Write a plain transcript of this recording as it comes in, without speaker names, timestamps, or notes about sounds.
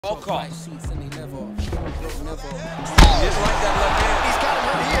All call. Just like that left hand. He's got him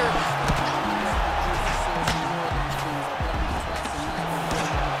right here.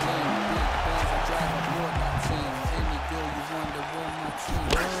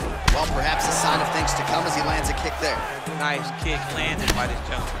 Well, perhaps a sign of things to come as he lands a kick there. Nice kick landed by this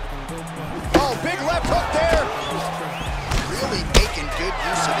gentleman. Oh, big left hook there. Really making good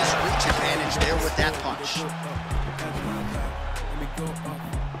use of his reach advantage there with that punch.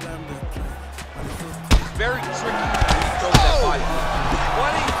 Very tricky when he throws that body.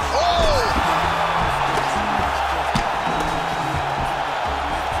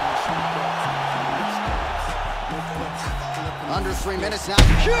 Under 3 minutes now.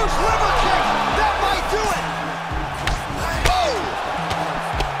 Huge liver kick. That might do it. Oh!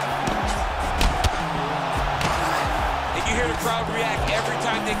 And you hear the crowd react every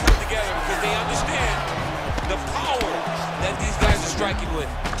time they come together because they understand the power that these guys are striking with.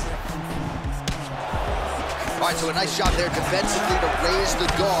 All right, so a nice shot there defensively to raise the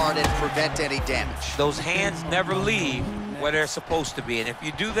guard and prevent any damage. Those hands never leave where they're supposed to be, and if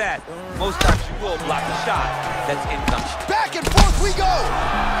you do that, most times you will block a shot that's incoming. Back and forth we go!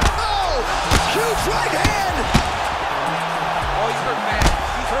 Oh! Huge right hand! Oh, he's hurt bad.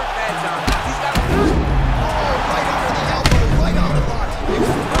 He's hurt bad, John. He's got a... Oh, right under the elbow, right on the body.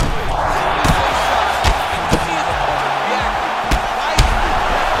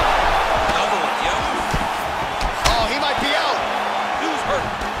 Oh, he might be out. Dude's hurt.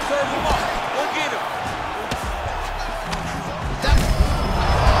 Serve him up. Go get him.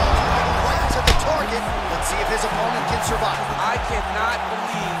 Right to the target. Let's see if his opponent can survive. I cannot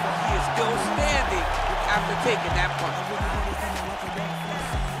believe he is still standing after taking that punch.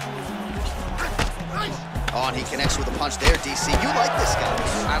 Oh, and he connects with a punch there, DC. You like this guy.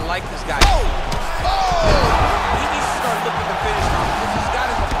 I like this guy. Oh! Oh! He needs to start looking to finish now because he's got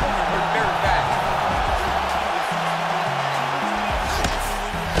his opponent hurt very bad.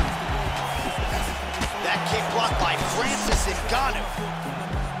 That kick blocked by Francis Ngannou.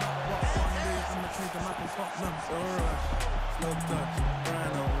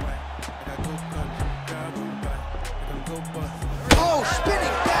 Oh,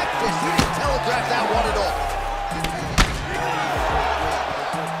 spinning back fist. He didn't telegraph that one at all.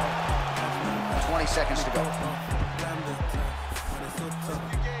 20 seconds to go.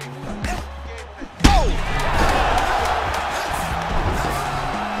 Oh!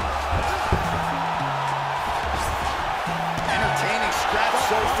 Entertaining scratch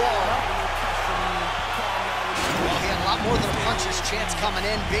so far. Well, he had a lot more than a puncher's chance coming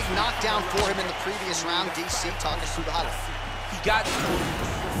in. Big knockdown for him in the previous round. DC, talk us through the highlight. He got...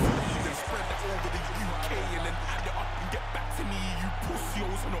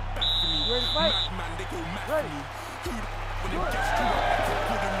 Ready to fight? Ready.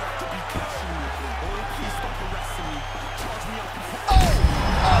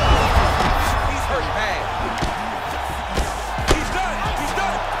 He's hurt bad. He's done it. He's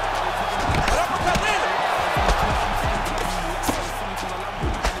done it. An uppercut landed.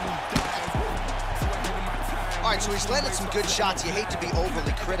 All right, so he's landed some good shots. You hate to be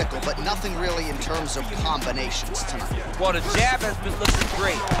overly critical, but nothing really in terms of combinations tonight. Well, the jab has been looking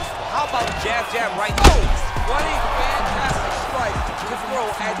great. How about the jab, right? Oh! What a fantastic strike to throw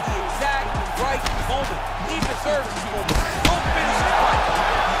at the exact right moment. He deserves this moment. Don't finish the fight.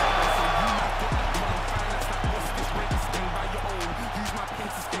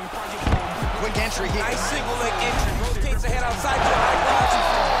 Quick entry here. Nice single leg entry. Rotates the head outside to the high cross.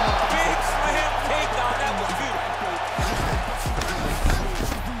 Big slam takedown. That was beautiful.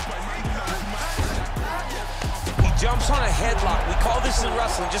 Jumps on a headlock. We call this in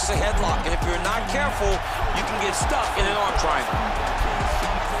wrestling just a headlock. And if you're not careful, you can get stuck in an arm triangle.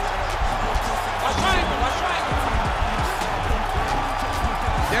 Watch triangle, watch triangle.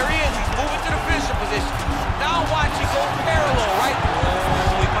 There he is. He's moving to the finisher position. Now watch him go parallel, right?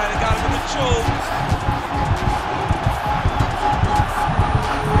 Oh, he might have got him in the choke.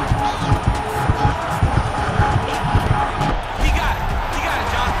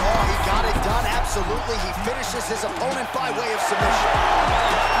 Absolutely, he finishes his opponent by way of submission.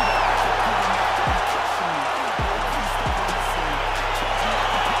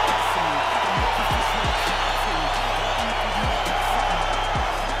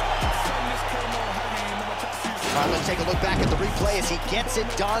 All right, let's take a look back at the replay as he gets it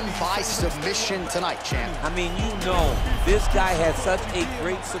done by submission tonight, champ. I mean, you know, this guy has such a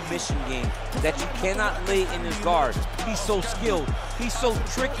great submission game that you cannot lay in his guard. He's so skilled, he's so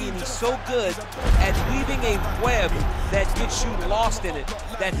tricky, and he's so good at weaving a web that gets you lost in it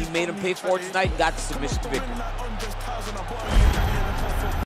that he made him pay for it tonight and got the submission victory.